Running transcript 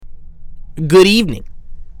Good evening,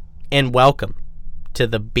 and welcome to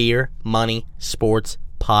the Beer Money Sports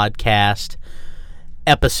Podcast,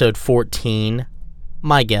 episode 14.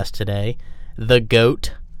 My guest today, the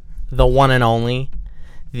GOAT, the one and only,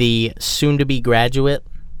 the soon-to-be graduate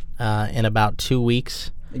in about 2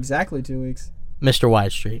 weeks. Exactly 2 weeks. Mr.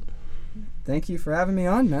 Widestreet. Thank you for having me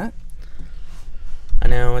on, Matt. I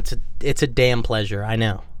know, it's a damn pleasure, I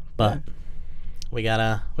know, but we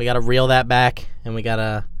gotta reel that back, and we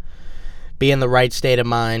gotta be in the right state of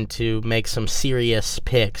mind to make some serious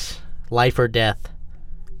picks, life or death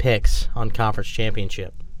picks on conference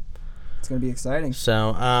championship. It's going to be exciting.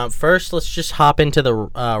 So, first, let's just hop into the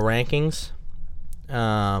rankings.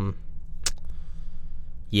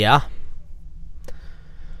 Yeah.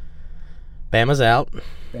 Bama's out,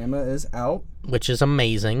 Bama is out. which is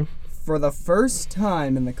amazing. For the first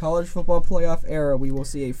time in the college football playoff era, we will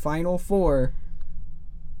see a Final Four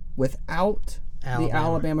without the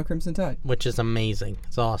Alabama Crimson Tide. Which is amazing.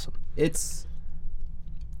 It's awesome. It's,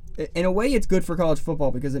 in a way, it's good for college football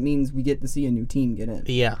because it means we get to see a new team get in.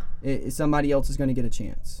 Yeah. Somebody else is going to get a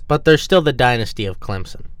chance. But there's still the dynasty of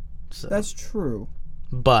Clemson. So. That's true.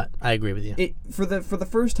 But I agree with you. For the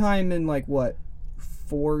first time in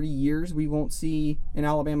 4 years, we won't see an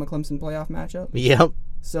Alabama Clemson playoff matchup. Yep.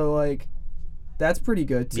 So that's pretty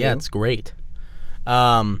good too. Yeah, it's great.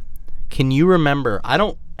 Can you remember? I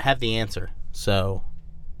don't have the answer, so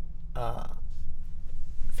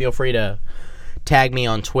feel free to tag me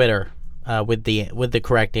on Twitter with the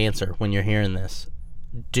correct answer when you're hearing this.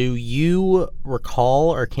 Do you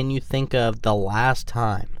recall, or can you think of the last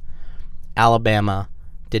time Alabama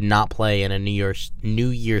did not play in a New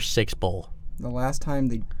Year's Six bowl? The last time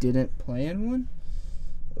they didn't play in one?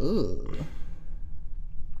 Ugh.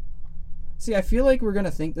 See, I feel like we're going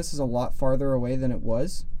to think this is a lot farther away than it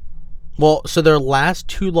was. Well, so their last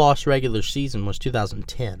two-loss regular season was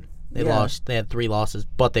 2010. They had 3 losses,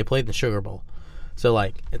 but they played in the Sugar Bowl. So,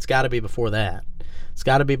 it's got to be before that. It's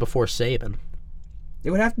got to be before Saban. It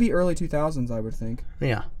would have to be early 2000s, I would think.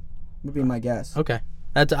 Yeah. Would be my guess. Okay.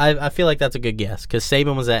 I feel like that's a good guess, because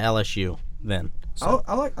Saban was at LSU then. So.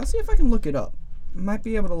 I'll see if I can look it up. Might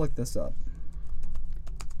be able to look this up.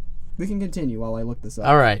 We can continue while I look this up.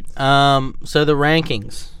 All right. So the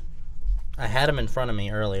rankings. I had them in front of me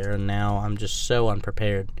earlier, and now I'm just so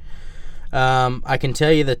unprepared. I can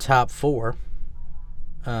tell you the top 4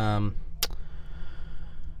 are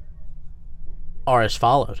as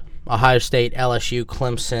followed. Ohio State, LSU,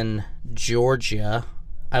 Clemson, Georgia.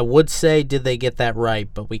 I would say, did they get that right?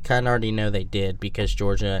 But we kind of already know they did because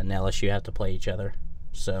Georgia and LSU have to play each other.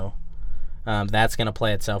 So that's going to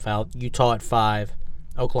play itself out. Utah at 5.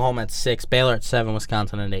 Oklahoma at 6, Baylor at 7,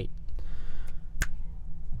 Wisconsin at 8.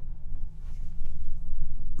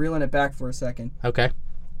 Reeling it back for a second. Okay.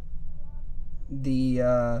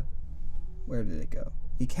 Where did it go?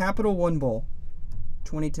 The Capital One Bowl,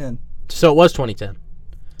 2010. So it was 2010.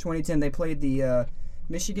 2010, they played the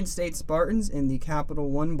Michigan State Spartans in the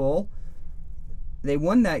Capital One Bowl. They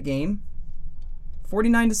won that game,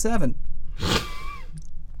 49-7.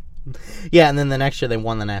 Yeah, and then the next year they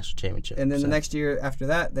won the national championship. And then the next year after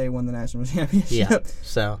that, they won the national championship. Yeah,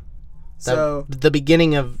 so the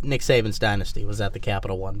beginning of Nick Saban's dynasty was at the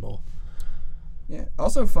Capital One Bowl. Yeah.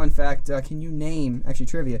 Also, fun fact, can you name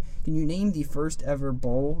the first ever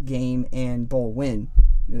bowl game and bowl win?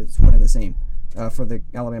 It's one and the same for the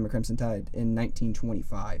Alabama Crimson Tide in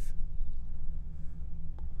 1925.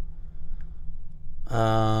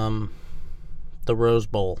 The Rose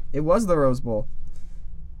Bowl. It was the Rose Bowl.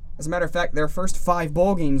 As a matter of fact, their first 5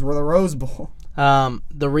 bowl games were the Rose Bowl.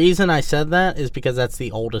 The reason I said that is because that's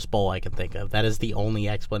the oldest bowl I can think of. That is the only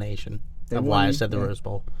explanation why I said the Rose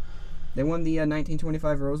Bowl. They won the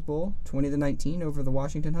 1925 Rose Bowl, 20-19 over the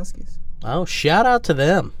Washington Huskies. Oh, shout out to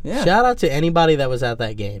them. Yeah. Shout out to anybody that was at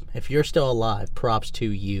that game. If you're still alive, props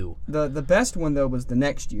to you. The best one, though, was the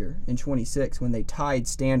next year in 26 when they tied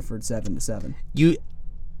Stanford 7-7.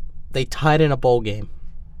 They tied in a bowl game.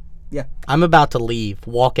 Yeah. I'm about to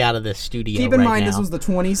walk out of this studio Keep in right mind, now. this was the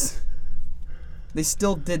 20s. They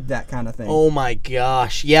still did that kind of thing. Oh, my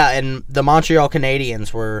gosh. Yeah, and the Montreal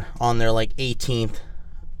Canadiens were on their, 18th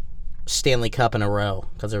Stanley Cup in a row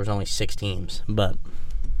because there was only 6 teams. But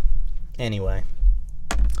anyway.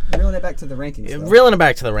 Reeling it back to the rankings, though. Reeling it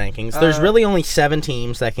back to the rankings. There's really only 7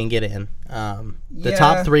 teams that can get in. The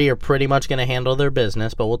top 3 are pretty much going to handle their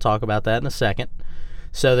business, but we'll talk about that in a second.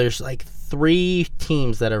 So there's 3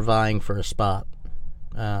 teams that are vying for a spot.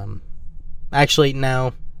 Actually,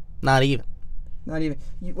 no, not even. Not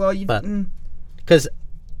even. Because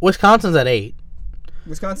Wisconsin's at 8.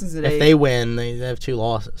 Wisconsin's at 8. If they win, they have 2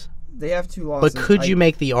 losses. They have 2 losses. But could you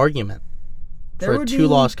make the argument for a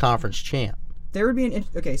 2-loss conference champ. There would be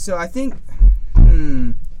okay. So I think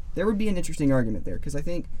there would be an interesting argument there because I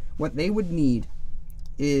think what they would need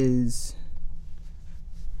is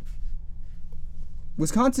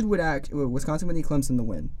Wisconsin would need Clemson to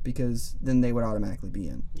win because then they would automatically be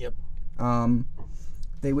in. Yep.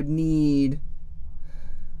 They would need,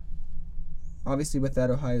 obviously with that,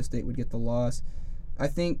 Ohio State would get the loss. I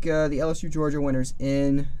think the LSU Georgia winner's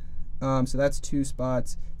in, so that's 2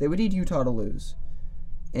 spots. They would need Utah to lose,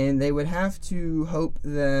 and they would have to hope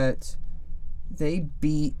that they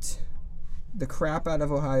beat the crap out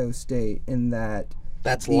of Ohio State in that.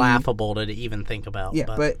 That's laughable to even think about. Yeah,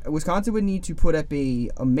 but Wisconsin would need to put up a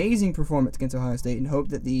amazing performance against Ohio State and hope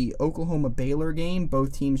that the Oklahoma-Baylor game,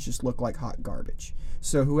 both teams just look like hot garbage.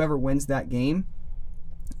 So whoever wins that game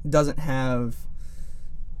doesn't have...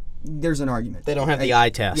 There's an argument. They don't have the eye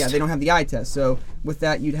test. Yeah, they don't have the eye test. So with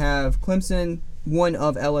that, you'd have Clemson, one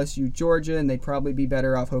of LSU, Georgia, and they'd probably be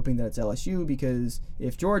better off hoping that it's LSU because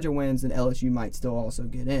if Georgia wins, then LSU might still also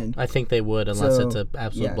get in. I think they would unless it's an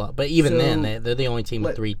absolute block. But even then, they're the only team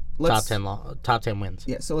with 3 top 10 wins.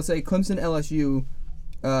 Yeah, so let's say Clemson, LSU,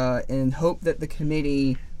 and hope that the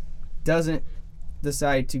committee doesn't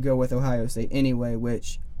decide to go with Ohio State anyway,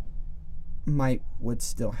 which would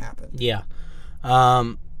still happen. Yeah.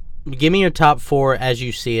 Give me your top 4 as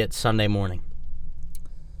you see it Sunday morning.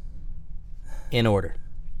 In order.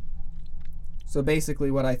 So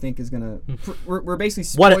basically what I think is going to... We're basically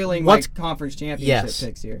spoiling my conference championship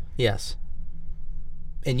picks here. Yes.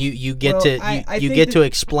 And you get to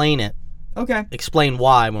explain it. Okay. Explain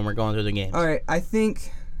why when we're going through the games. All right. I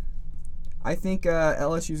think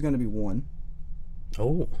LSU is going to be 1.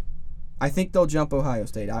 Oh. I think they'll jump Ohio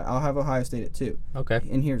State. I'll have Ohio State at 2. Okay.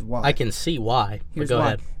 And here's why. I can see why. Here's go why.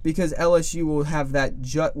 ahead. Because LSU will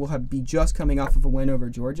have be just coming off of a win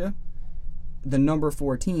over Georgia, the number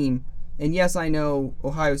 4 team. And yes, I know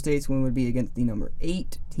Ohio State's win would be against the number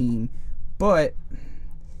 8 team, but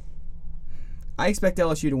I expect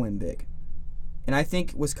LSU to win big. And I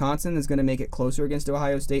think Wisconsin is going to make it closer against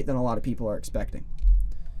Ohio State than a lot of people are expecting,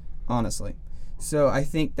 honestly. So I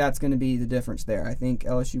think that's going to be the difference there. I think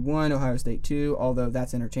LSU 1, Ohio State 2, although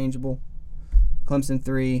that's interchangeable. Clemson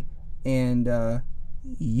 3, and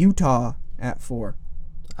Utah at 4.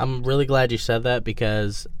 I'm really glad you said that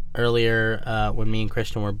because earlier when me and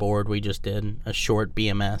Christian were bored, we just did a short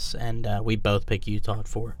BMS, and we both picked Utah at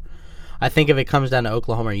 4. I think if it comes down to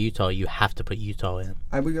Oklahoma or Utah, you have to put Utah in.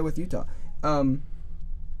 I would go with Utah.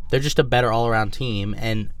 They're just a better all-around team,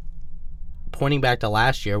 and pointing back to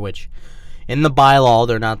last year, which in the bylaw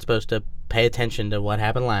they're not supposed to pay attention to what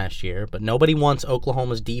happened last year, but nobody wants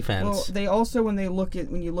Oklahoma's defense. Well, they also when you look at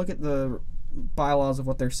the bylaws of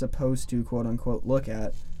what they're supposed to quote unquote look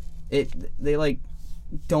at, they like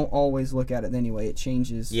don't always look at it anyway. It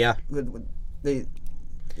changes. Yeah.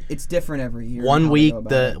 It's different every year. One week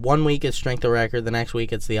it's strength of record, the next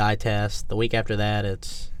week it's the eye test, the week after that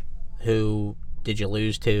it's who did you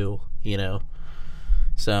lose to,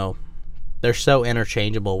 So they're so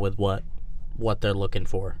interchangeable with what they're looking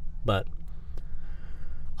for. But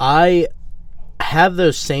I have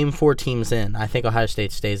those same 4 teams in. I think Ohio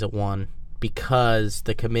State stays at 1 because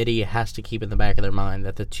the committee has to keep in the back of their mind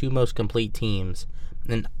that the 2 most complete teams,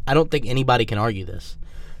 and I don't think anybody can argue this,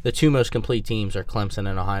 the 2 most complete teams are Clemson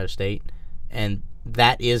and Ohio State, and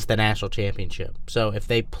that is the national championship. So if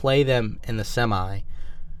they play them in the semifinals,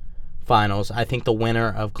 I think the winner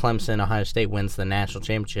of Clemson-Ohio State wins the national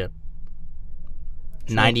championship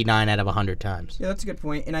 99 out of 100 times. Yeah, that's a good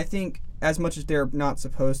point. And I think as much as they're not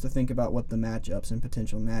supposed to think about what the matchups and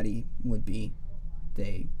potential natty would be,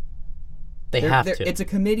 they have to. It's a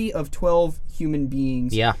committee of 12 human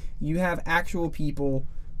beings. Yeah. You have actual people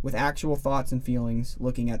with actual thoughts and feelings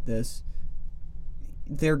looking at this.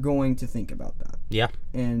 They're going to think about that. Yeah.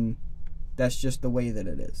 And that's just the way that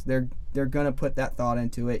it is. They're going to put that thought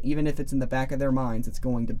into it. Even if it's in the back of their minds, it's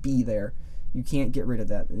going to be there. You can't get rid of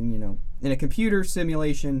that. And, in a computer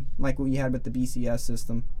simulation like what you had with the BCS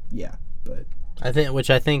system, yeah. But I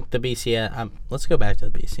think the BCS. Let's go back to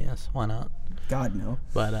the BCS. Why not? God no.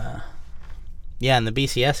 But yeah, in the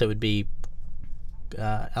BCS it would be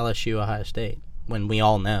LSU, Ohio State. When we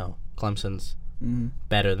all know Clemson's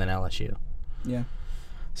better than LSU. Yeah.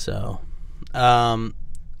 So, all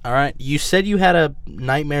right. You said you had a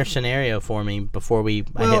nightmare scenario for me before I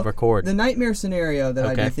hit record. The nightmare scenario that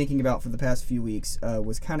I've been thinking about for the past few weeks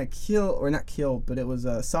was kind of not killed, but it was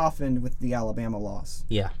softened with the Alabama loss.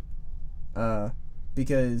 Yeah.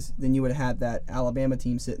 Because then you would have had that Alabama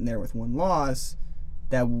team sitting there with 1 loss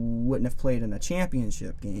that wouldn't have played in a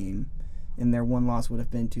championship game, and their 1 loss would have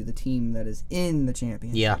been to the team that is in the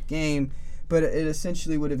championship game. but it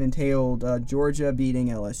essentially would have entailed Georgia beating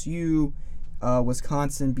LSU,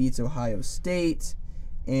 Wisconsin beats Ohio State,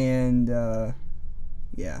 and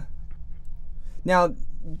yeah. Now,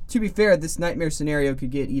 to be fair, this nightmare scenario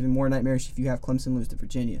could get even more nightmarish if you have Clemson lose to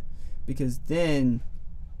Virginia, because then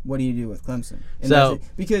what do you do with Clemson? And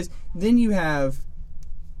because then you have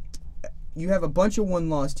a bunch of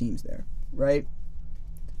one-loss teams there, right?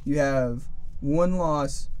 You have one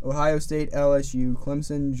loss, Ohio State, LSU,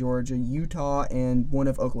 Clemson, Georgia, Utah, and one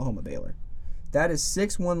of Oklahoma, Baylor. That is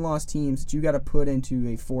 6 one-loss teams that you got to put into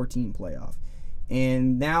a 4-team playoff.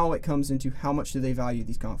 And now it comes into how much do they value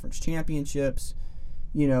these conference championships?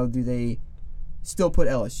 You know, do they still put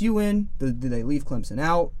LSU in? Do they leave Clemson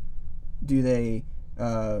out? Do they,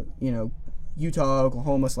 Utah,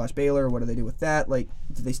 Oklahoma / Baylor? What do they do with that? Like,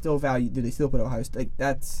 do they still put Ohio State? Like,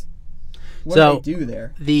 that's what do they do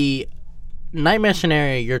there? The nightmare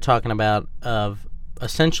scenario you're talking about of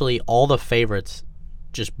essentially all the favorites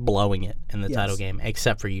just blowing it in the title game,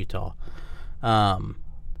 except for Utah.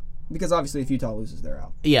 Because obviously, if Utah loses, they're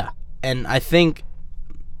out. Yeah, and I think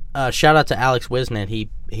shout out to Alex Wisnett. He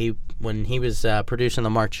when he was producing the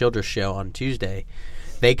Mark Childress show on Tuesday,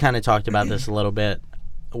 they kind of talked about this a little bit,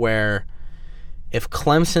 where if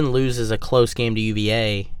Clemson loses a close game to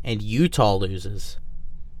UVA and Utah loses,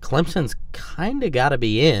 Clemson's kind of got to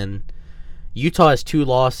be in. Utah has 2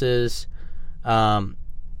 losses.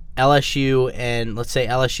 LSU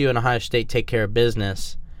and Ohio State take care of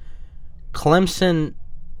business. Clemson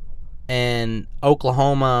and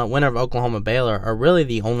Oklahoma, winner of Oklahoma Baylor, are really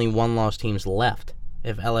the only one-loss teams left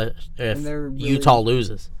if Utah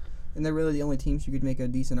loses. And they're really the only teams you could make a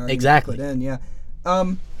decent argument exactly. to put in. Yeah.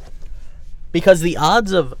 Because the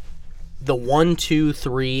odds of the 1, 2,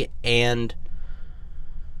 3, and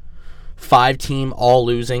 5 team all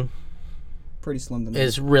losing pretty slim to me.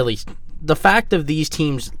 Is really the fact of these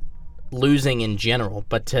teams losing in general,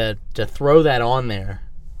 but to throw that on there,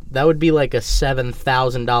 that would be like a $7,000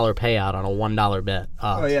 payout on a $1 bet.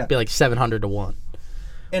 It'd be like 700 to 1,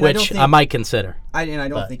 and which I might consider. I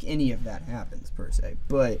don't think any of that happens per se,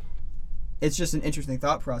 but it's just an interesting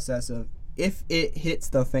thought process of if it hits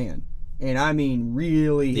the fan, and I mean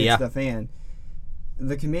really hits the fan,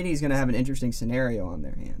 the committee is going to have an interesting scenario on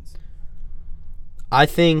their hands. I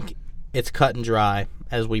think it's cut and dry,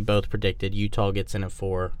 as we both predicted. Utah gets in at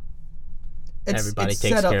 4. Everybody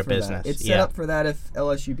takes care of business. It's set up for that if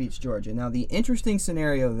LSU beats Georgia. Now, the interesting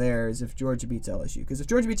scenario there is if Georgia beats LSU. Because if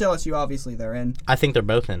Georgia beats LSU, obviously they're in. I think they're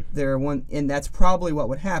both in. They're one, and that's probably what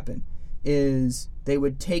would happen, is they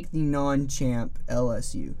would take the non-champ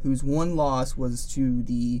LSU, whose one loss was to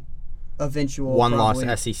the eventual one-loss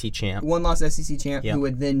SEC champ. One-loss SEC champ, who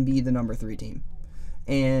would then be the number 3 team.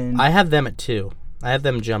 And I have them at 2. I have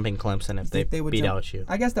them jumping Clemson if they beat LSU.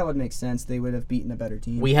 I guess that would make sense. They would have beaten a better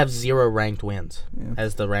team. We have 0 ranked wins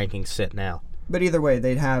as the rankings sit now. But either way,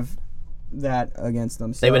 they'd have that against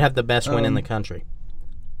them. So, they would have the best win in the country.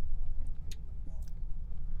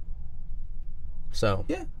 So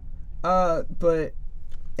yeah,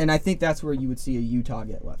 and I think that's where you would see a Utah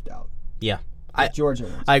get left out. Yeah, Georgia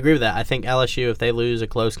wins. I agree with that. I think LSU, if they lose a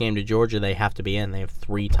close game to Georgia, they have to be in. They have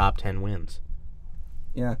 3 top 10 wins.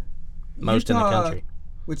 Yeah. Most Utah, in the country.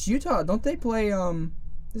 Which Utah, don't they play,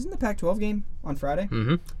 isn't the Pac-12 game on Friday?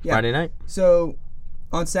 Mm-hmm. Yeah. Friday night. So,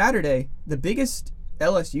 on Saturday, the biggest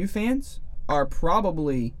LSU fans are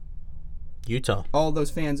probably Utah. All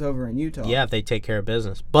those fans over in Utah. Yeah, if they take care of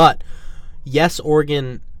business. But, yes,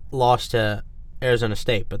 Oregon lost to Arizona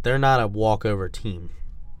State, but they're not a walkover team.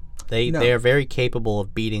 They are very capable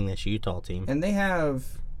of beating this Utah team. And they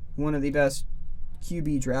have one of the best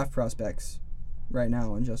QB draft prospects right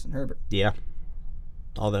now in Justin Herbert. Yeah.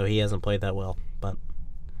 Although he hasn't played that well. But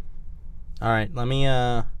all right, let me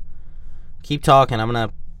keep talking. I'm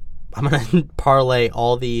gonna parlay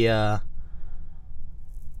all the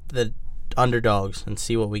underdogs and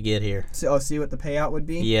see what we get here. So see what the payout would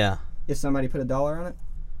be? Yeah. If somebody put $1 on it?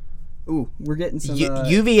 Ooh, we're getting some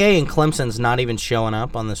UVA and Clemson's not even showing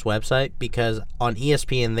up on this website because on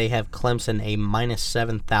ESPN they have Clemson a minus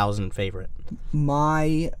 7,000 favorite.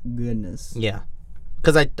 My goodness. Yeah.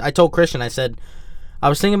 Because I told Christian, I said, I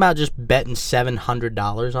was thinking about just betting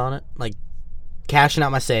 $700 on it. Like, cashing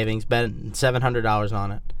out my savings, betting $700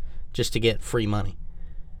 on it, just to get free money.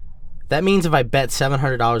 That means if I bet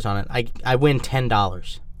 $700 on it, I win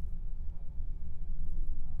 $10.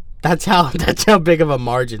 That's how big of a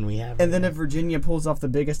margin we have. And then if Virginia pulls off the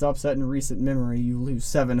biggest upset in recent memory, you lose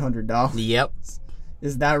 $700. Yep.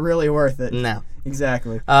 Is that really worth it? No.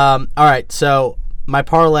 Exactly. All right, so my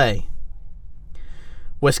parlay.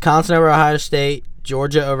 Wisconsin over Ohio State,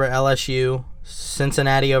 Georgia over LSU,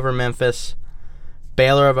 Cincinnati over Memphis,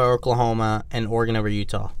 Baylor over Oklahoma, and Oregon over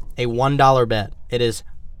Utah. A $1 bet. It is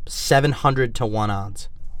 700 to 1 odds.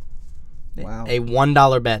 Wow. A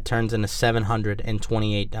 $1 bet turns into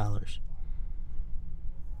 $728.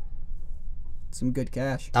 Some good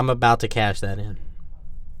cash. I'm about to cash that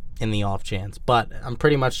in the off chance, but I'm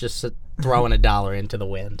pretty much just throwing $1 into the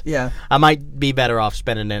wind. Yeah. I might be better off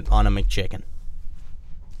spending it on a McChicken.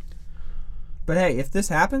 But hey, if this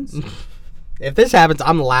happens, If this happens,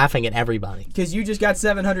 I'm laughing at everybody. because you just got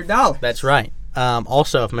 $700. That's right.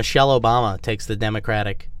 Also, if Michelle Obama takes the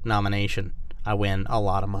Democratic nomination, I win a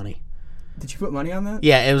lot of money. Did you put money on that?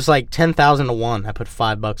 Yeah, it was like 10,000 to 1. I put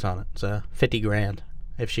 $5 on it, so 50 grand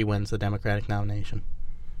if she wins the Democratic nomination.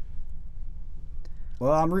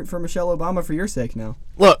 Well, I'm rooting for Michelle Obama for your sake now.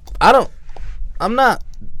 Look, I'm not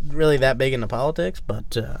really that big into politics,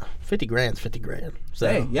 but 50 grand's 50 grand. So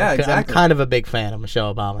Hey, yeah, exactly. I'm kind of a big fan of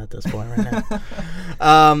Michelle Obama at this point right now.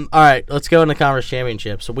 All right, let's go into conference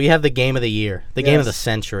championship. So we have the game of the year, the game of the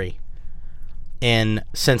century in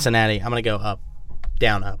Cincinnati. I'm going to go up,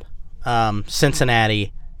 down, up.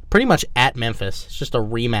 Cincinnati, pretty much at Memphis. It's just a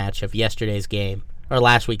rematch of yesterday's game, or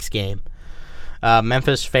last week's game.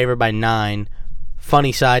 Memphis favored by 9.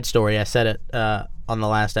 Funny side story, I said it on the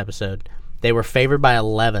last episode. They were favored by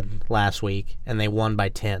 11 last week, and they won by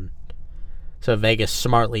 10. So Vegas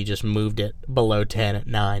smartly just moved it below 10 at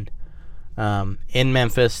 9. In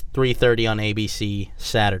Memphis, 3:30 on ABC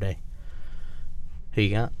Saturday. Who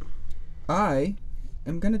you got? I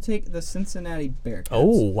am going to take the Cincinnati Bearcats.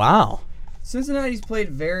 Oh, wow. Cincinnati's played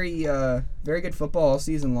very good football all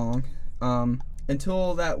season long.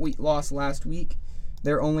 Until that loss last week,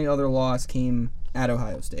 their only other loss came at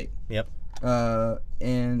Ohio State. Yep.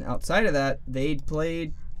 And outside of that, they'd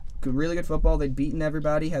played really good football. They'd beaten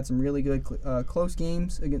everybody, had some really good close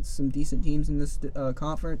games against some decent teams in this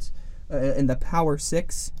conference, in the Power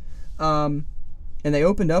 6. And they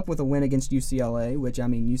opened up with a win against UCLA, which, I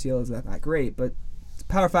mean, UCLA is not great, but it's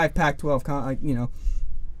Power 5, Pac-12,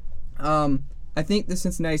 I think the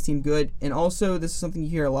Cincinnati's team good, and also this is something you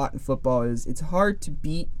hear a lot in football, is it's hard to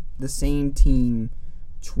beat the same team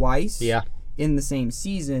twice in the same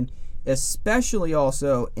season, especially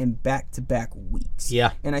also in back-to-back weeks.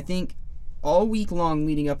 Yeah. And I think all week long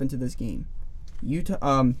leading up into this game,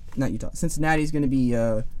 Cincinnati's going to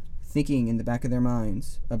be thinking in the back of their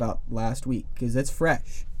minds about last week, because it's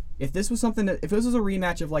fresh. If this was a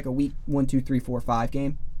rematch of like a week 1, 2, 3, 4, 5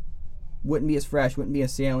 game, wouldn't be as fresh, wouldn't be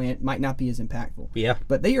as salient, might not be as impactful. Yeah.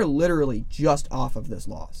 But they are literally just off of this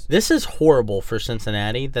loss. This is horrible for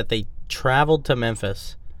Cincinnati that they traveled to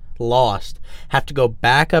Memphis, lost, have to go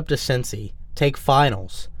back up to Cincy, take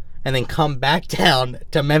finals, and then come back down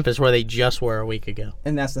to Memphis where they just were a week ago.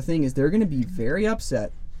 And that's the thing, is they're going to be very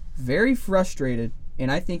upset, very frustrated,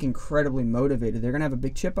 and I think incredibly motivated. They're going to have a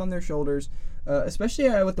big chip on their shoulders, especially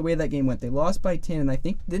with the way that game went. They lost by 10, and I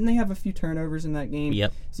think, didn't they have a few turnovers in that game?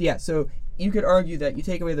 Yep. So you could argue that you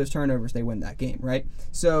take away those turnovers, they win that game, right?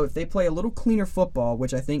 So if they play a little cleaner football,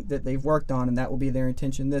 which I think that they've worked on, and that will be their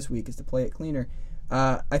intention this week, is to play it cleaner,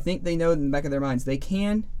 I think they know in the back of their minds they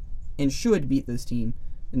can and should beat this team,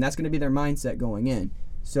 and that's going to be their mindset going in.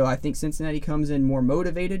 So I think Cincinnati comes in more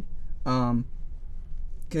motivated,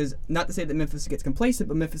 because not to say that Memphis gets complacent,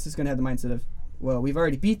 but Memphis is going to have the mindset of, well, we've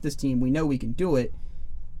already beat this team, we know we can do it.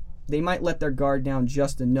 They might let their guard down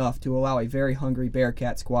just enough to allow a very hungry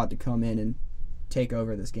Bearcat squad to come in and take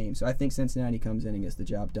over this game. So I think Cincinnati comes in and gets the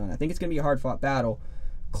job done. I think it's going to be a hard-fought battle.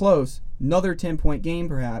 Close. Another 10-point game,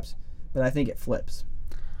 perhaps, but I think it flips.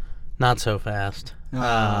 Not so fast.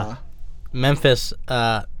 Memphis,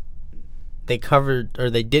 they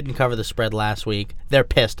didn't cover the spread last week. They're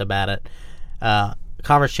pissed about it.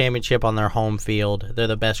 Conference championship on their home field. They're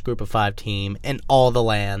the best group of 5 team in all the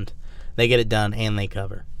land. They get it done and they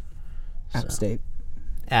cover. App State.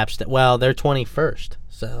 Well, they're 21st.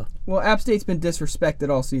 So. Well, App State's been disrespected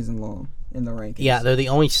all season long in the rankings. Yeah, they're the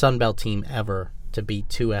only Sun Belt team ever to beat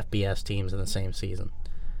 2 FBS teams in the same season.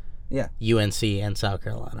 Yeah. UNC and South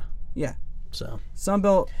Carolina. Yeah. So. Sun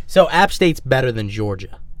Belt. So App State's better than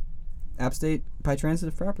Georgia. App State by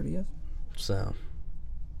transitive property, yes. So.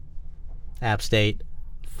 App State,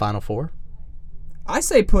 Final Four. I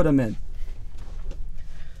say put them in.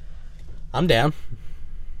 I'm down.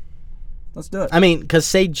 Let's do it. I mean, because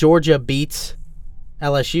say Georgia beats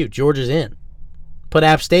LSU. Georgia's in. Put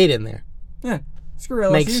App State in there. Yeah. Screw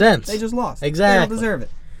LSU. Makes sense. They just lost. Exactly. They don't deserve it.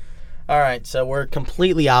 All right, so we're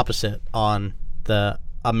completely opposite on the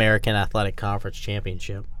American Athletic Conference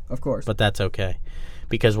Championship. Of course. But that's okay,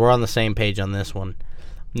 because we're on the same page on this one.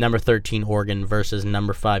 Number 13 Oregon versus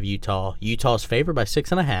number 5 Utah. Utah's favored by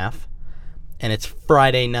 6.5, and it's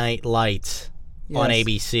Friday Night Lights on Yes.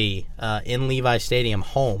 ABC in Levi Stadium,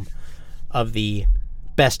 home of the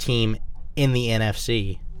best team in the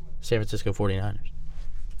NFC, San Francisco 49ers.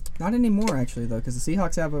 Not anymore, actually, though, because the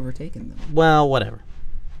Seahawks have overtaken them. Well, whatever.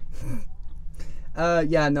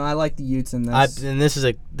 Yeah, no, I like the Utes in this. And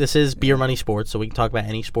this is beer money sports, so we can talk about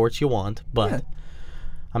any sports you want. But Yeah.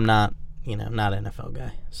 I'm not not an NFL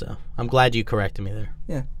guy, so I'm glad you corrected me there.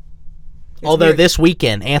 Yeah. It's Although weird. this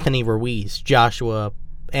weekend, Anthony Joshua.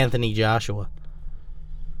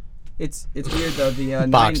 It's weird though. The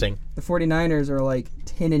Boxing. The 49ers are like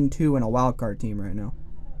 10-2 in a wild card team right now,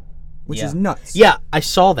 which is nuts. Yeah, I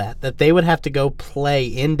saw that they would have to go play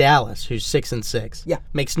in Dallas, who's 6-6. Yeah.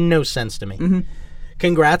 Makes no sense to me. Mhm.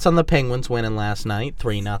 Congrats on the Penguins winning last night,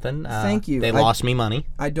 3-0. Thank you. They lost me money.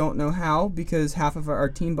 I don't know how because half of our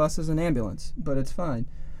team bus is an ambulance, but it's fine.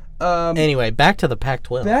 Anyway, back to the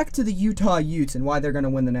Pac-12. Back to the Utah Utes and why they're going to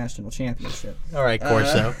win the national championship. All right,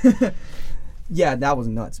 Corso. Yeah, that was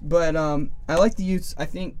nuts. But I like the Utes. I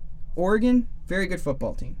think Oregon, very good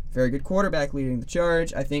football team. Very good quarterback leading the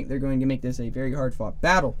charge. I think they're going to make this a very hard-fought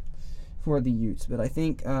battle for the Utes. But I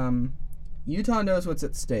think Utah knows what's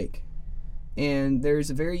at stake. And there's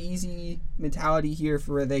a very easy mentality here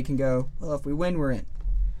for where they can go, well, if we win, we're in.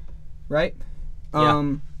 Right?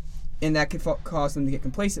 Yeah. And that could cause them to get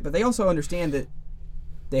complacent. But they also understand that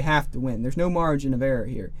they have to win. There's no margin of error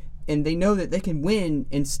here. And they know that they can win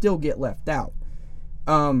and still get left out.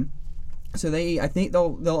 So I think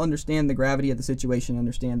they'll understand the gravity of the situation,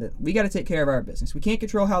 understand that we got to take care of our business. We can't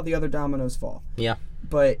control how the other dominoes fall. Yeah.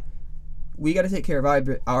 But we got to take care of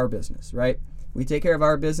our business, right? We take care of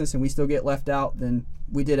our business and we still get left out, then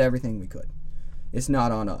we did everything we could. It's not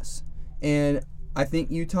on us. And I think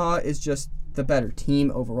Utah is just the better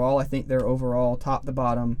team overall. I think they're overall top to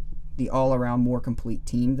bottom, the all-around more complete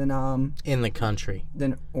team than In the country.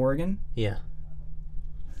 Oregon. Yeah.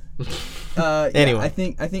 Anyway, I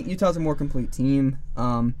think Utah's a more complete team.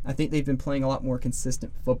 I think they've been playing a lot more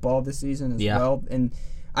consistent football this season as well. And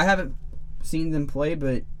I haven't seen them play,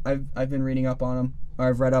 but I've been reading up on them.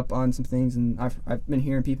 I've read up on some things, and I've been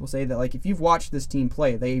hearing people say that, like, if you've watched this team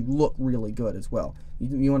play, they look really good as well.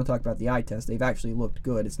 You want to talk about the eye test? They've actually looked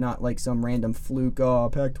good. It's not like some random fluke,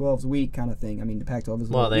 Pac-12's weak kind of thing. I mean, the Pac-12 is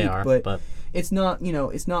a little weak, but it's not,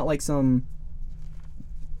 it's not like some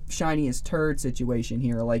shiniest turd situation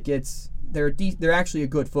here. Like, they're actually a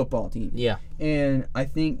good football team. Yeah. And I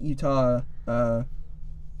think Utah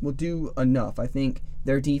will do enough. I think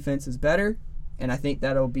their defense is better, and I think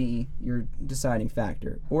that'll be your deciding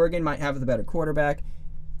factor. Oregon might have the better quarterback,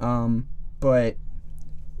 but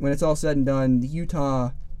when it's all said and done, the Utah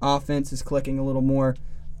offense is clicking a little more.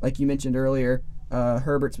 Like you mentioned earlier,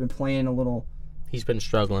 Herbert's been playing a little. He's been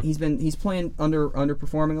struggling. He's playing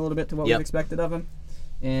underperforming a little bit to what we've expected of him,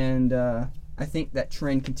 and I think that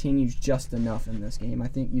trend continues just enough in this game. I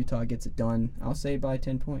think Utah gets it done. I'll say by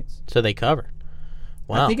 10 points. So they covered.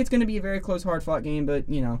 Wow. I think it's going to be a very close, hard-fought game, but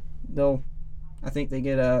I think they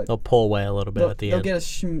get a. They'll pull away a little bit at the end. They'll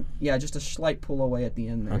get just a slight pull away at the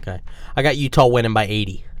end there. Okay. I got Utah winning by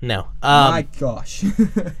 80. No. My gosh.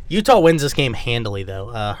 Utah wins this game handily, though.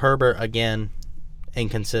 Herbert, again,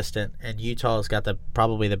 inconsistent, and Utah's got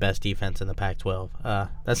probably the best defense in the Pac-12.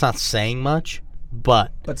 That's not saying much,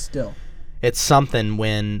 but still. It's something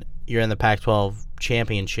when you're in the Pac-12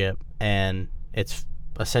 championship, and it's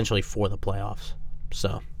essentially for the playoffs.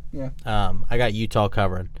 So, yeah. I got Utah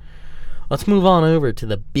covering. Let's move on over to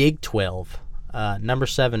the Big 12. Number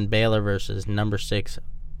 7 Baylor versus number 6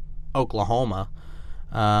 Oklahoma.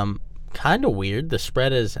 Kind of weird. The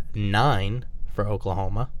spread is 9 for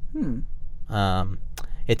Oklahoma.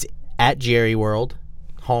 It's at Jerry World,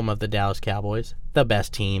 home of the Dallas Cowboys, the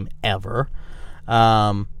best team ever.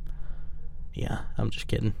 Yeah, I'm just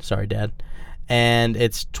kidding. Sorry, Dad. And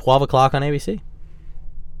it's 12 o'clock on ABC.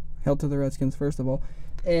 Held to the Redskins, first of all.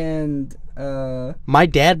 And my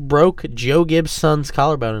dad broke Joe Gibbs' son's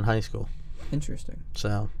collarbone in high school. Interesting.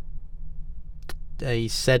 So he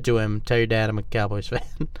said to him, "Tell your dad I'm a Cowboys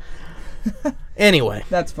fan." Anyway,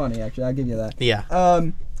 that's funny. Actually, I'll give you that. Yeah.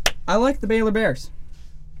 I like the Baylor Bears.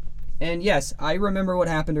 And yes, I remember what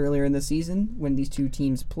happened earlier in the season when these two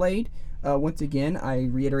teams played. Once again, I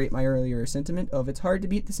reiterate my earlier sentiment of it's hard to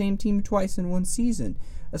beat the same team twice in one season,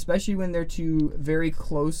 especially when they're two very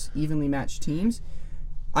close, evenly matched teams.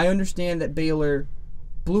 I understand that Baylor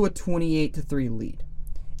blew a 28-3 lead.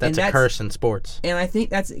 That's a curse in sports. And I think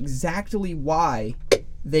that's exactly why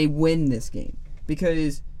they win this game.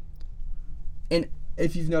 Because, and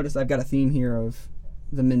if you've noticed, I've got a theme here of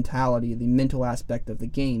the mentality, the mental aspect of the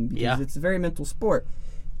game. Because it's a very mental sport.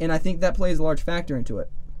 And I think that plays a large factor into it.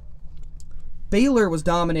 Baylor was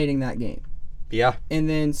dominating that game. Yeah. And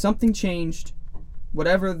then something changed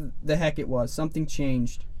whatever the heck it was, something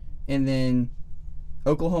changed, and then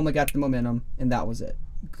Oklahoma got the momentum, and that was it.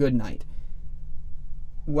 Good night.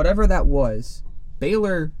 Whatever that was,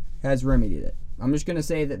 Baylor has remedied it. I'm just going to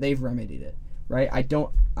say that they've remedied it, right?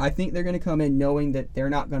 I think they're going to come in knowing that they're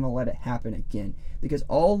not going to let it happen again, because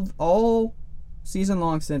all season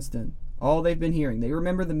long since then, all they've been hearing, they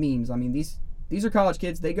remember the memes. I mean, these are college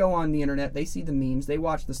kids. They go on the internet, they see the memes, they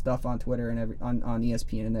watch the stuff on Twitter and on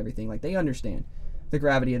ESPN and everything. Like, they understand the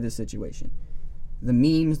gravity of this situation. The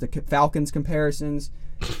memes, the Falcons comparisons,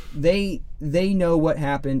 they know what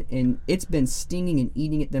happened, and it's been stinging and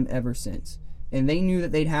eating at them ever since. And they knew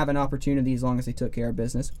that they'd have an opportunity as long as they took care of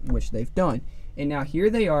business, which they've done. And now here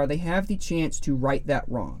they are. They have the chance to right that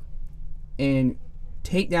wrong and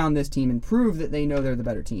take down this team and prove that they know they're the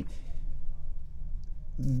better team.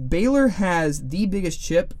 Baylor has the biggest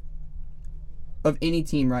chip of any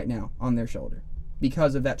team right now on their shoulder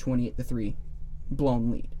because of that 28-3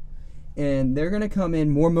 blown lead. And they're going to come in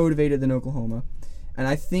more motivated than Oklahoma. And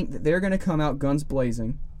I think that they're going to come out guns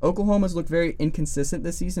blazing. Oklahoma's looked very inconsistent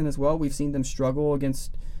this season as well. We've seen them struggle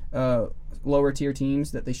against lower tier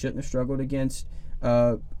teams that they shouldn't have struggled against.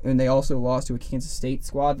 And they also lost to a Kansas State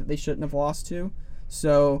squad that they shouldn't have lost to.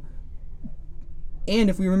 So, and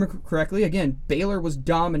if we remember correctly, again, Baylor was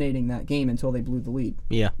dominating that game until they blew the lead.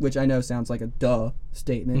 Yeah. Which I know sounds like a duh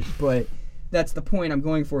statement, but that's the point I'm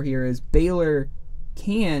going for here is Baylor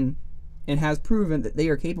can and has proven that they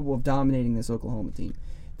are capable of dominating this Oklahoma team.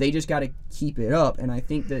 They just got to keep it up, and I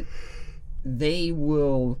think that they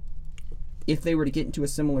will, if they were to get into a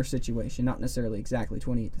similar situation, not necessarily exactly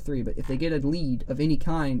 28-3, but if they get a lead of any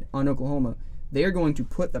kind on Oklahoma, they're going to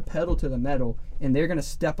put the pedal to the metal, and they're going to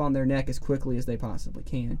step on their neck as quickly as they possibly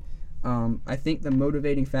can. I think the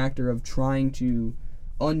motivating factor of trying to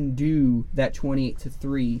undo that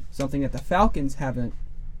 28-3, something that the Falcons haven't,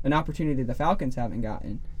 an opportunity the Falcons haven't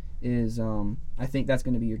gotten, is I think that's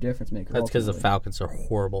going to be your difference maker. That's because the Falcons are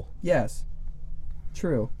horrible. Yes.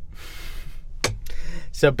 True.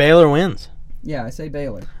 So Baylor wins. Yeah, I say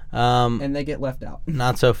Baylor. And they get left out.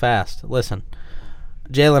 Not so fast. Listen,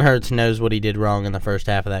 Jalen Hurts knows what he did wrong in the first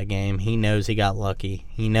half of that game. He knows he got lucky.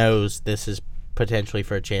 He knows this is potentially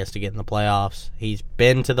for a chance to get in the playoffs. He's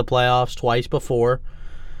been to the playoffs twice before,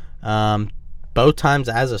 both times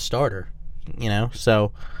as a starter.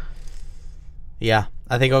 So yeah,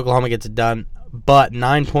 I think Oklahoma gets it done. But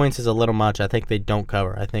 9 points is a little much. I think they don't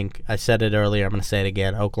cover. I think I said it earlier. I'm going to say it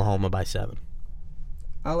again. Oklahoma by 7.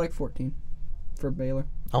 I like 14 for Baylor.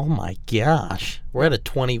 Oh, my gosh. We're at a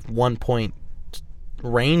 21-point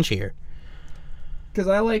range here. Because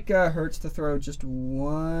I like Hurts to throw just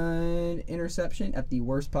one interception at the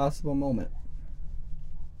worst possible moment.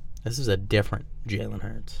 This is a different Jalen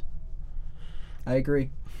Hurts. I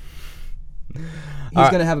agree. He's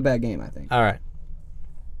going to have a bad game, I think. All right.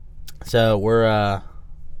 So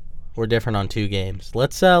we're different on 2 games.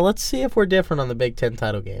 Let's see if we're different on the Big Ten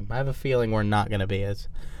title game. I have a feeling we're not going to be, as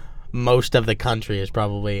most of the country is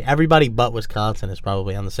probably, everybody but Wisconsin is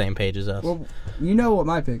probably on the same page as us. Well, you know what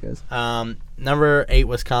my pick is. Number 8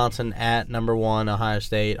 Wisconsin at number 1 Ohio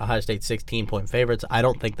State. Ohio State 16-point favorites. I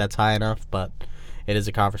don't think that's high enough, but it is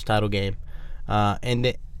a conference title game.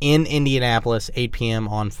 And in Indianapolis, 8 p.m.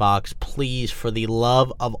 on Fox. Please, for the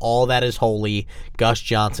love of all that is holy, Gus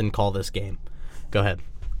Johnson, call this game. Go ahead.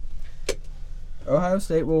 Ohio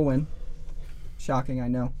State will win. Shocking, I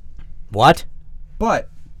know. What? But.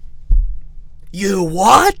 You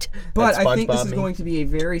what? But I think this is going to be a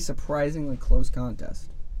very surprisingly close contest.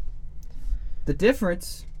 The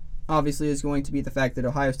difference, obviously, is going to be the fact that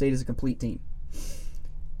Ohio State is a complete team.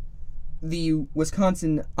 The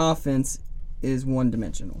Wisconsin offense is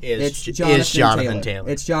one-dimensional. It's Jonathan Taylor.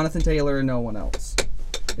 It's Jonathan Taylor and no one else.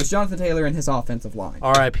 It's Jonathan Taylor and his offensive line.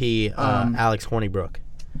 R.I.P. Alex Hornibrook.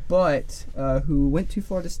 But who went to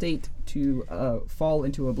Florida State to fall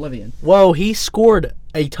into oblivion. Whoa, he scored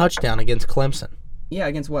a touchdown against Clemson. Yeah,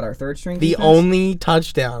 against what, our third-string The defense? only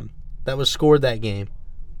touchdown that was scored that game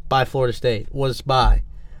by Florida State was by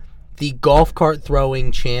the golf cart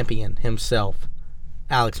throwing champion himself,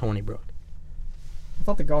 Alex Hornibrook. I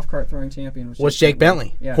thought the golf cart throwing champion was Jake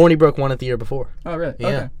Bentley. Yeah. Hornibrook won it the year before. Oh, really? Yeah.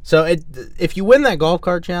 Okay. So if you win that golf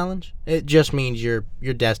cart challenge, it just means you're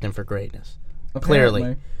destined for greatness. Apparently.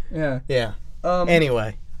 Clearly. Yeah. Yeah.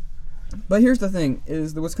 Anyway. But here's the thing,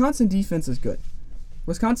 is the Wisconsin defense is good.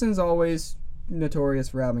 Wisconsin's always notorious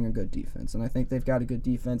for having a good defense, and I think they've got a good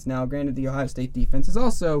defense. Now, granted, the Ohio State defense is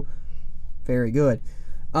also very good.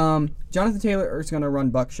 Jonathan Taylor is going to run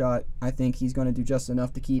buckshot. I think he's going to do just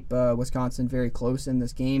enough to keep Wisconsin very close in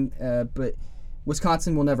this game, but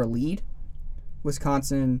Wisconsin will never lead.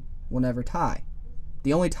 Wisconsin will never tie.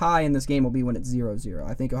 The only tie in this game will be when it's 0-0.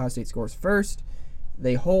 I think Ohio State scores first.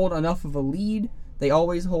 They hold enough of a lead. They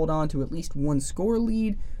always hold on to at least one score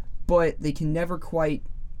lead, but they can never quite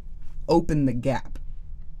open the gap.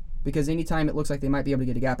 Because anytime it looks like they might be able to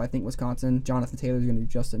get a gap, I think Wisconsin, Jonathan Taylor is going to do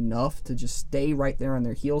just enough to just stay right there on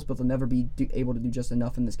their heels, but they'll never be able to do just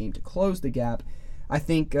enough in this game to close the gap. I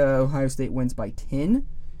think Ohio State wins by 10.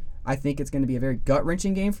 I think it's going to be a very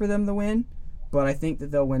gut-wrenching game for them to win, but I think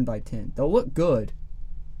that they'll win by 10. They'll look good,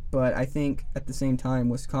 but I think at the same time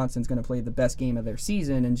Wisconsin's going to play the best game of their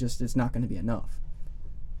season, and just it's not going to be enough.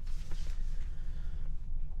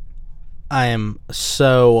 I am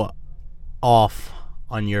so off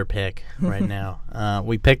on your pick right now.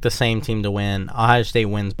 We picked the same team to win. Ohio State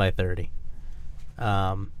wins by 30.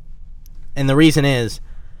 And the reason is,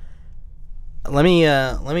 let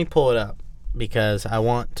me pull it up because I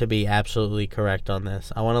want to be absolutely correct on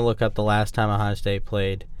this. I want to look up the last time Ohio State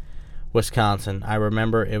played Wisconsin. I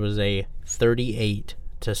remember it was a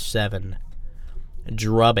 38-7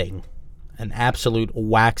 drubbing, an absolute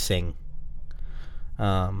waxing.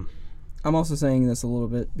 I'm also saying this a little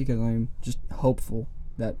bit because I'm just hopeful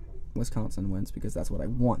that Wisconsin wins because that's what I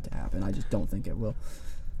want to happen. I just don't think it will.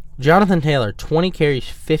 Jonathan Taylor, 20 carries,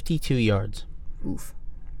 52 yards. Oof.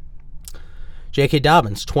 J.K.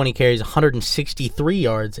 Dobbins, 20 carries, 163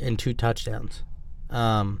 yards, and 2 touchdowns.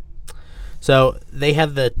 So they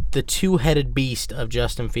have the two-headed beast of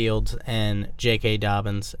Justin Fields and J.K.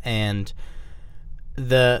 Dobbins, and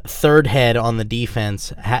the third head on the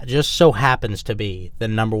defense just so happens to be the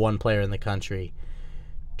number one player in the country,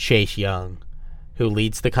 Chase Young, who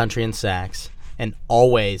leads the country in sacks and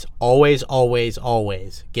always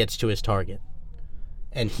gets to his target.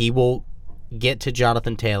 And he will get to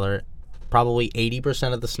Jonathan Taylor probably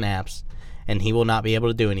 80% of the snaps, and he will not be able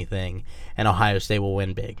to do anything, and Ohio State will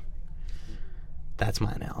win big. That's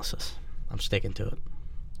my analysis. I'm sticking to it.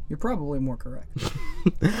 You're probably more correct.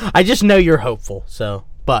 I just know you're hopeful, so,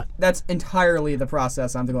 but. That's entirely the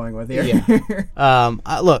process I'm going with here. Yeah.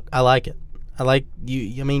 Look, I like it. I like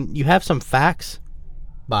you. I mean, you have some facts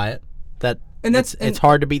by it. It's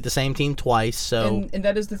hard to beat the same team twice, so. And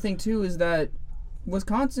that is the thing, too, is that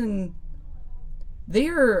Wisconsin, they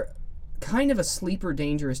are kind of a sleeper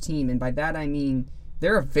dangerous team, and by that I mean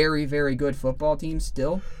they're a very, very good football team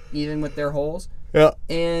still, even with their holes. Yeah.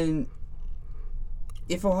 And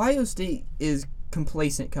if Ohio State is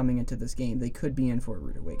complacent coming into this game, they could be in for a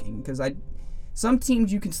rude awakening. Because some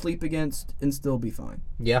teams you can sleep against and still be fine.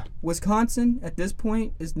 Yeah. Wisconsin, at this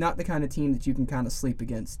point, is not the kind of team that you can kind of sleep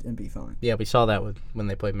against and be fine. Yeah, we saw that when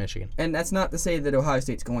they played Michigan. And that's not to say that Ohio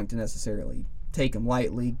State's going to necessarily take them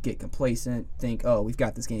lightly, get complacent, think, oh, we've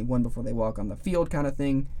got this game won before they walk on the field kind of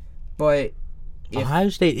thing. But Ohio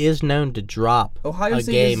State is known to drop a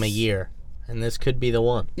game a year, and this could be the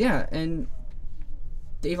one. Yeah, and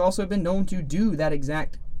they've also been known to do that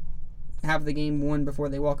exact have the game won before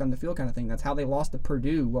they walk on the field kind of thing. That's how they lost to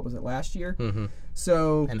Purdue. What was it, last year? Mm-hmm.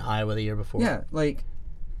 So, and Iowa the year before. Yeah, like,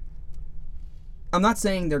 I'm not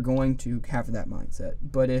saying they're going to have that mindset,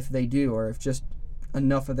 but if they do, or if just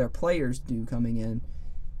enough of their players do coming in,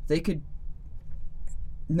 they could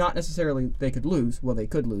not necessarily, they could lose. Well, they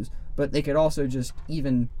could lose, but they could also just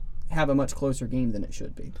even have a much closer game than it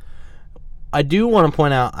should be. I do want to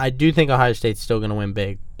point out, I do think Ohio State's still going to win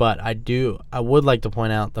big, but I would like to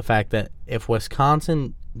point out the fact that if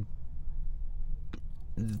Wisconsin,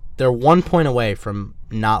 they're 1 point away from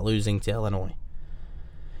not losing to Illinois.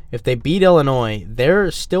 If they beat Illinois,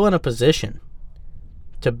 they're still in a position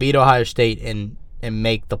to beat Ohio State and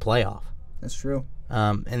make the playoff. That's true.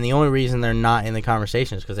 And the only reason they're not in the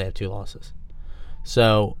conversation is because they have 2 losses.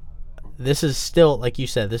 So this is still, like you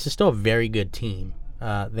said, this is still a very good team.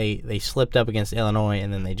 They slipped up against Illinois,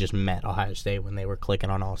 and then they just met Ohio State when they were clicking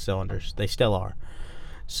on all cylinders. They still are.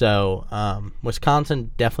 So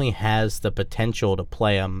Wisconsin definitely has the potential to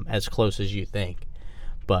play them as close as you think,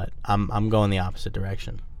 but I'm going the opposite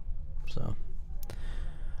direction. So,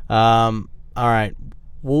 all right,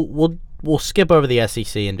 we'll skip over the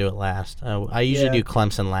SEC and do it last. I usually do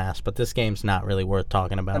Clemson last, but this game's not really worth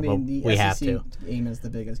talking about. I mean, the we SEC have to. game is the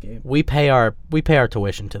biggest game. We pay our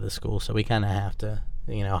tuition to the school, so we kind of have to,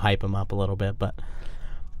 hype them up a little bit. But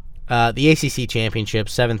the ACC Championship,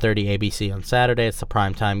 7:30 ABC on Saturday. It's the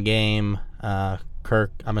primetime game.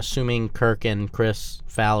 I'm assuming Kirk and Chris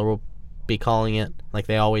Fowler will be calling it like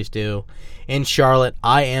they always do. In Charlotte,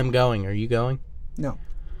 I am going. Are you going? No.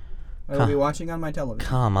 I will be watching on my television.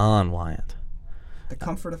 Come on, Wyatt. The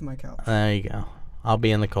comfort of my couch. There you go. I'll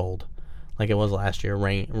be in the cold, like it was last year,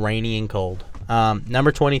 rainy and cold.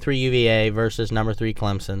 Number 23 UVA versus number 3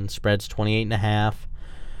 Clemson. Spread's 28.5.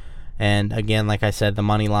 And again, like I said, the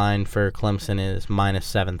money line for Clemson is minus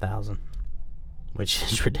 7,000, which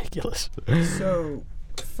is ridiculous. So,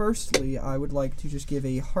 firstly, I would like to just give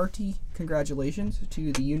a hearty congratulations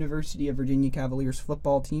to the University of Virginia Cavaliers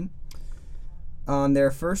football team on their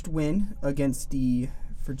first win against the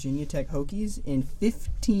Virginia Tech Hokies in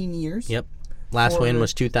 15 years. Yep. Last win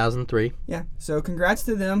was 2003. Yeah, so congrats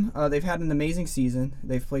to them. They've had an amazing season.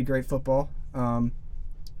 They've played great football.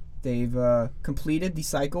 They've completed the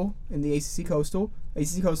cycle in the ACC Coastal.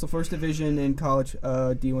 ACC Coastal First Division in college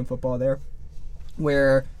D1 football there,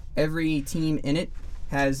 where every team in it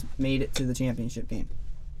has made it to the championship game.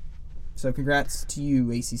 So congrats to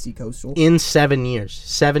you, ACC Coastal. In 7 years.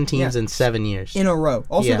 7 teams in 7 years. In a row.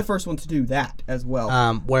 Also the first one to do that as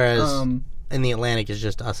well. Whereas in the Atlantic is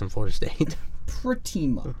just us and Florida State. Pretty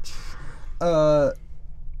much.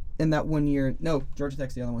 In that 1 year. No, Georgia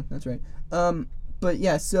Tech's the other one. That's right. But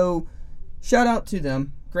yeah, so shout out to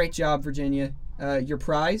them. Great job, Virginia. Your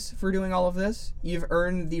prize for doing all of this, you've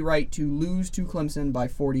earned the right to lose to Clemson by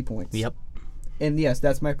 40 points. Yep. And yes,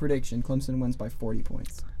 that's my prediction. Clemson wins by 40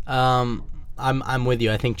 points. I'm with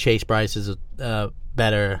you. I think Chase Bryce is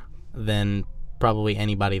better than probably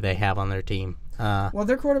anybody they have on their team. Well,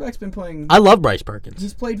 their quarterback's been playing. I love Bryce Perkins.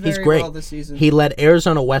 He's played very great. well this season. He led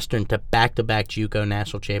Arizona Western to back-to-back JUCO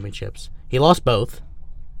national championships. He lost both.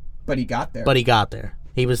 But he got there.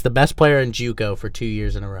 He was the best player in JUCO for 2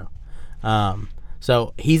 years in a row.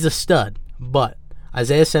 So he's a stud. But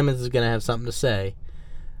Isaiah Simmons is going to have something to say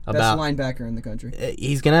about... Best linebacker in the country.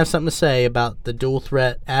 He's going to have something to say about the dual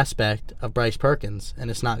threat aspect of Bryce Perkins, and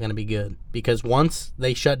it's not going to be good. Because once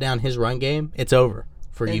they shut down his run game, it's over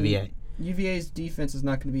for UVA. UVA's defense is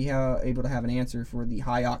not going to be able to have an answer for the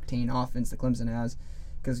high-octane offense that Clemson has.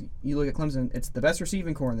 Because you look at Clemson, it's the best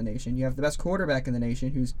receiving core in the nation. You have the best quarterback in the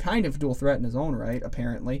nation, who's kind of dual threat in his own right,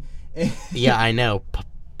 apparently. Yeah, I know.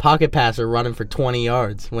 Pocket passer running for 20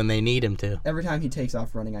 yards when they need him to. Every time he takes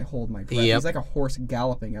off running, I hold my breath. Yep. He's like a horse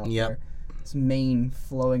galloping out there. His mane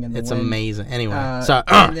flowing in the wind. It's amazing. Anyway,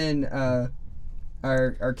 and then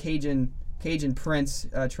our Cajun Prince,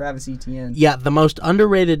 Travis Etienne. Yeah, the most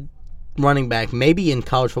underrated running back maybe in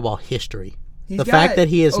college football history. The fact that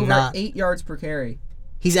he is over not 8 yards per carry.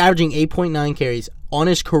 He's averaging 8.9 carries on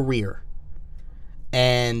his career,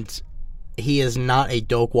 and he is not a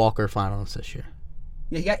Doak Walker finalist this year.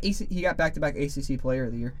 Yeah, he got back-to-back ACC Player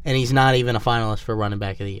of the Year. And he's not even a finalist for Running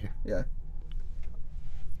Back of the Year. Yeah.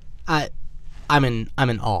 I'm in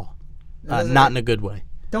awe. Not in a good way.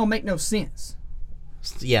 Don't make no sense.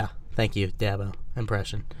 Yeah, thank you, Dabo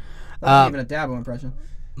impression. Not even a Dabo impression.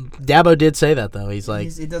 Dabo did say that, though. He's like,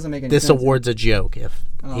 it doesn't make any this sense. award's a joke if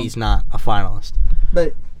he's not a finalist.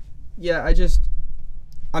 But, yeah,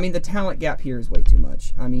 the talent gap here is way too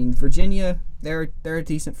much. I mean, Virginia, they're a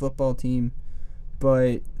decent football team,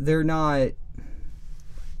 but they're not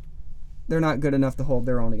good enough to hold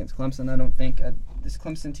their own against Clemson, I don't think. This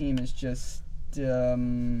Clemson team is just...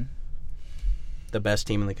 the best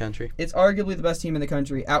team in the country? It's arguably the best team in the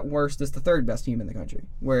country. At worst, it's the third best team in the country,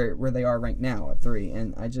 where they are ranked now at 3.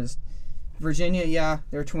 And Virginia, yeah,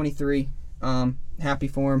 they're 23. Happy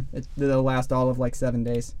for them. They'll last all of like 7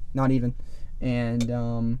 days. Not even. And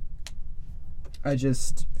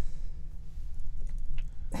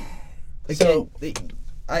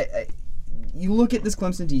you look at this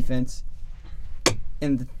Clemson defense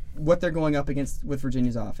and what they're going up against with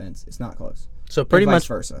Virginia's offense. It's not close. So pretty much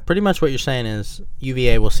what you're saying is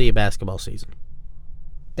UVA will see a basketball season.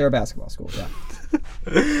 They're a basketball school, yeah.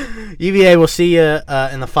 UVA will see you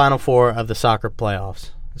in the Final Four of the soccer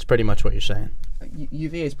playoffs. That's pretty much what you're saying.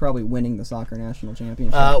 UVA is probably winning the soccer national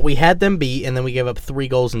championship. We had them beat, and then we gave up 3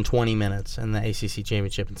 goals in 20 minutes in the ACC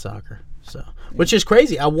championship in soccer. Which is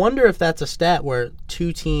crazy. I wonder if that's a stat where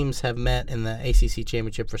 2 teams have met in the ACC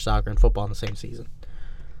championship for soccer and football in the same season.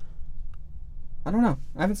 I don't know.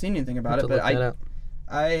 I haven't seen anything about it, but I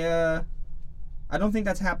don't think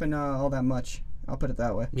that's happened all that much. I'll put it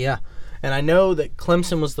that way. Yeah. And I know that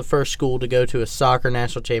Clemson was the first school to go to a soccer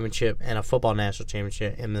national championship and a football national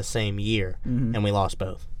championship in the same year, and we lost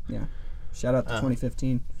both. Yeah. Shout out to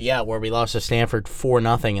 2015. Yeah, where we lost to Stanford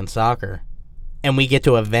 4-0 in soccer. And we get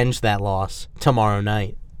to avenge that loss tomorrow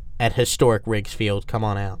night at historic Riggs Field. Come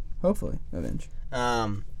on out. Hopefully, avenge.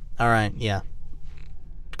 All right, yeah.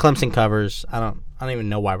 Clemson covers. I don't even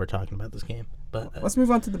know why we're talking about this game. But let's move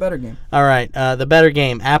on to the better game. All right, the better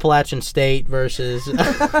game: Appalachian State versus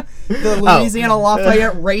the Louisiana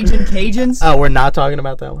Lafayette Raging Cajuns. Oh, we're not talking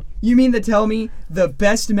about that one. You mean to tell me the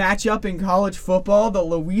best matchup in college football, the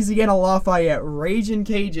Louisiana Lafayette Raging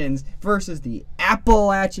Cajuns versus the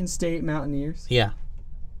Appalachian State Mountaineers? Yeah.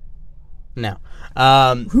 No.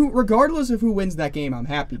 Regardless of who wins that game, I'm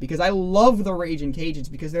happy because I love the Raging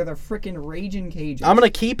Cajuns because they're the frickin' Raging Cajuns. I'm going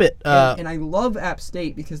to keep it. And I love App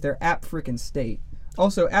State because they're App frickin' State.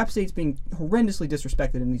 Also, App State's being horrendously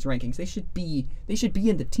disrespected in these rankings. They should be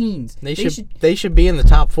in the teens. They should be in the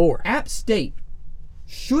top 4. App State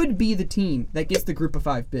should be the team that gets the Group of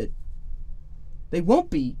 5 bid. They won't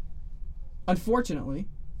be, unfortunately,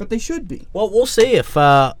 but they should be. Well, we'll see if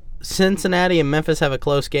Cincinnati and Memphis have a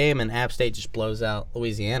close game and App State just blows out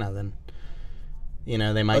Louisiana. Then,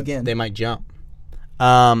 they might jump.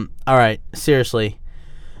 All right, seriously.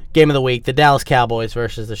 Game of the week: the Dallas Cowboys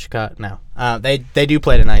versus the Chicago. No, they do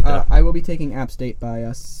play tonight though. I will be taking App State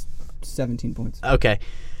by 17 points. Okay,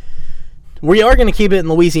 we are going to keep it in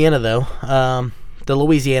Louisiana though. The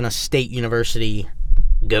Louisiana State University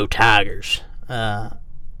Go Tigers.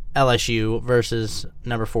 LSU versus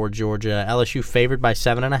number 4 Georgia. LSU favored by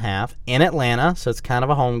 7.5 in Atlanta, so it's kind of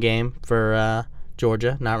a home game for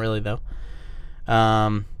Georgia. Not really though.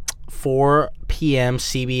 4 p.m.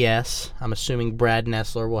 CBS. I'm assuming Brad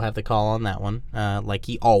Nessler will have the call on that one, like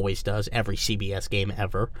he always does every CBS game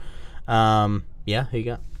ever. Yeah, who you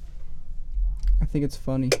got? I think it's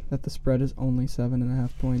funny that the spread is only 7.5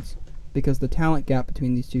 points because the talent gap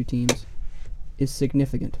between these two teams is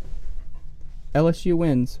significant. LSU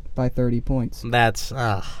wins by 30 points. That's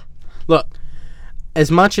look. As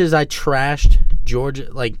much as I trashed Georgia,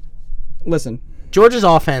 listen, Georgia's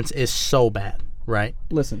offense is so bad, right?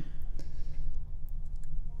 Listen.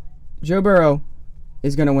 Joe Burrow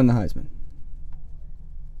is going to win the Heisman.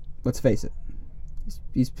 Let's face it.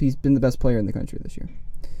 He's been the best player in the country this year.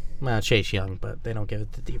 Well, Chase Young, but they don't give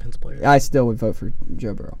it to defense players. I still would vote for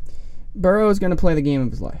Joe Burrow. Burrow is going to play the game of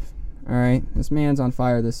his life. All right? This man's on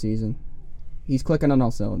fire this season. He's clicking on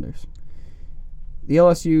all cylinders. The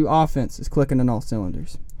LSU offense is clicking on all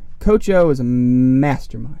cylinders. Coach O is a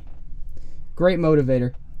mastermind. Great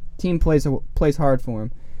motivator. Team plays hard for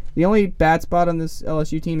him. The only bad spot on this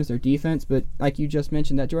LSU team is their defense, but like you just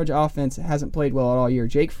mentioned, that Georgia offense hasn't played well all year.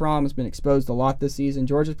 Jake Fromm has been exposed a lot this season.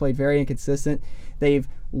 Georgia's played very inconsistent. They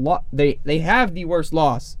have the worst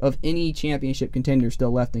loss of any championship contender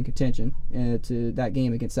still left in contention to that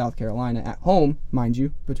game against South Carolina at home, mind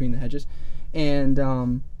you, between the hedges. And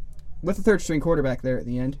with a third-string quarterback there at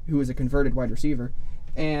the end, who is a converted wide receiver.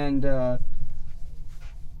 And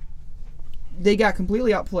they got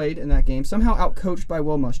completely outplayed in that game, somehow outcoached by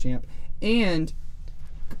Will Muschamp. And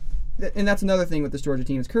that's another thing with this Georgia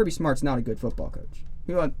team is Kirby Smart's not a good football coach.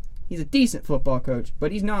 He's a decent football coach,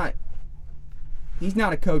 but he's not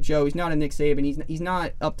a Coach O. He's not a Nick Saban. He's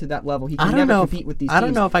not up to that level. He can never compete with these teams. I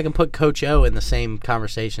don't know if I can put Coach O in the same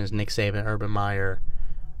conversation as Nick Saban, Urban Meyer,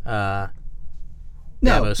 No,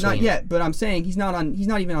 not yet. But I'm saying he's not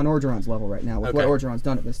even on Orgeron's level right now with what Orgeron's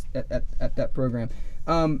done at that program,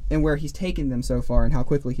 and where he's taken them so far and how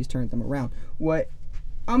quickly he's turned them around. What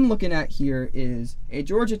I'm looking at here is a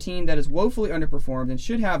Georgia team that is woefully underperformed and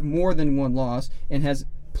should have more than one loss and has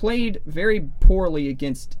played very poorly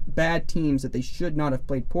against bad teams that they should not have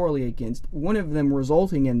played poorly against. One of them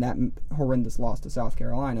resulting in that horrendous loss to South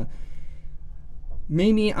Carolina.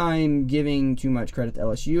 Maybe I'm giving too much credit to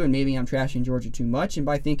LSU, and maybe I'm trashing Georgia too much, and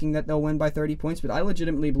by thinking that they'll win by 30 points, but I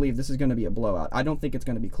legitimately believe this is going to be a blowout. I don't think it's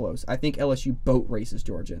going to be close. I think LSU boat races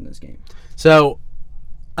Georgia in this game. So,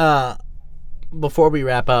 before we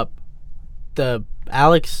wrap up, the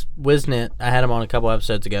Alex Wisnett, I had him on a couple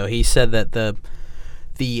episodes ago, he said that the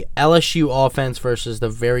LSU offense versus the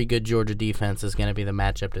very good Georgia defense is going to be the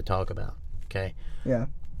matchup to talk about. Okay? Yeah.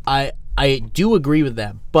 I do agree with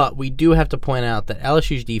that, but we do have to point out that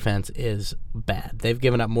LSU's defense is bad. They've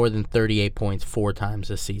given up more than 38 points 4 times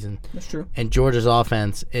this season. That's true. And Georgia's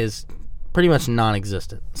offense is pretty much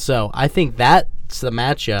non-existent. So I think that's the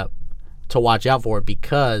matchup to watch out for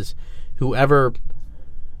because whoever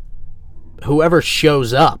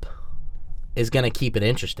shows up is going to keep it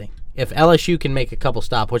interesting. If LSU can make a couple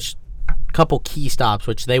key stops,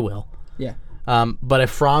 which they will. Yeah. But if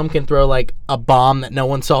Fromm can throw like a bomb that no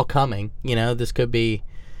one saw coming, this could be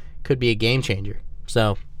a game changer.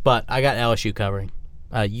 So, but I got LSU covering.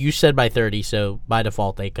 You said by 30, so by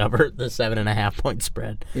default they cover the 7.5 point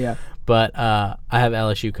spread. Yeah. But I have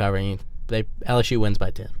LSU covering. LSU wins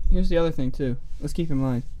by 10. Here's the other thing too. Let's keep in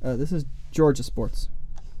mind this is Georgia sports.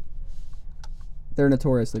 They're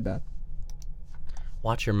notoriously bad.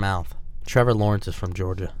 Watch your mouth. Trevor Lawrence is from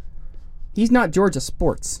Georgia. He's not Georgia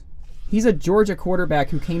sports. He's a Georgia quarterback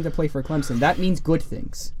who came to play for Clemson. That means good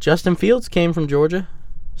things. Justin Fields came from Georgia.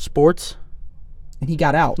 Sports. And he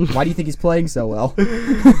got out. Why do you think he's playing so well?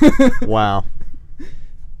 Wow.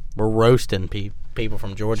 We're roasting people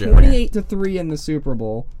from Georgia. 28-3 in the Super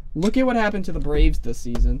Bowl. Look at what happened to the Braves this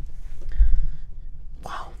season.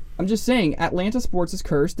 I'm just saying, Atlanta sports is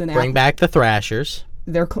cursed, and Bring back the Thrashers.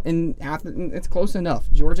 it's close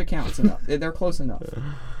enough. Georgia counts enough. They're close enough.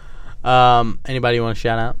 Anybody you want to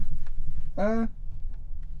shout out?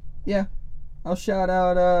 Yeah, I'll shout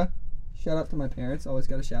out to my parents. Always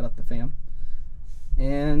got to shout out the fam.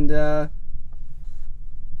 And I'll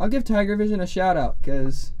give Tiger Vision a shout out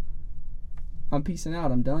because I'm peacing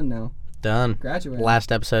out. I'm done now. Done. Graduated.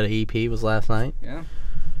 Last episode of EP was last night. Yeah.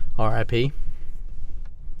 R.I.P.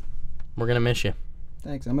 We're gonna miss you.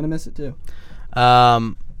 Thanks. I'm gonna miss it too.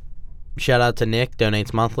 Shout out to Nick,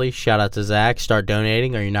 donates monthly. Shout out to Zach, start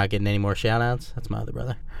donating or you're not getting any more shout outs. That's my other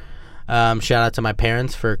brother. Shout out to my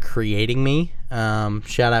parents for creating me.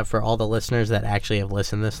 Shout out for all the listeners that actually have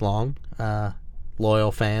listened this long.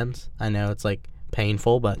 Loyal fans. I know it's like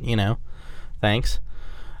painful, but thanks.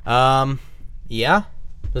 Yeah,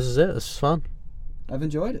 this is it. This is fun. I've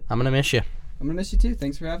enjoyed it. I'm gonna miss you. I'm gonna miss you too.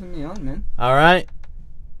 Thanks for having me on, man. All right.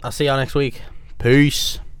 I'll see y'all next week.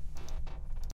 Peace.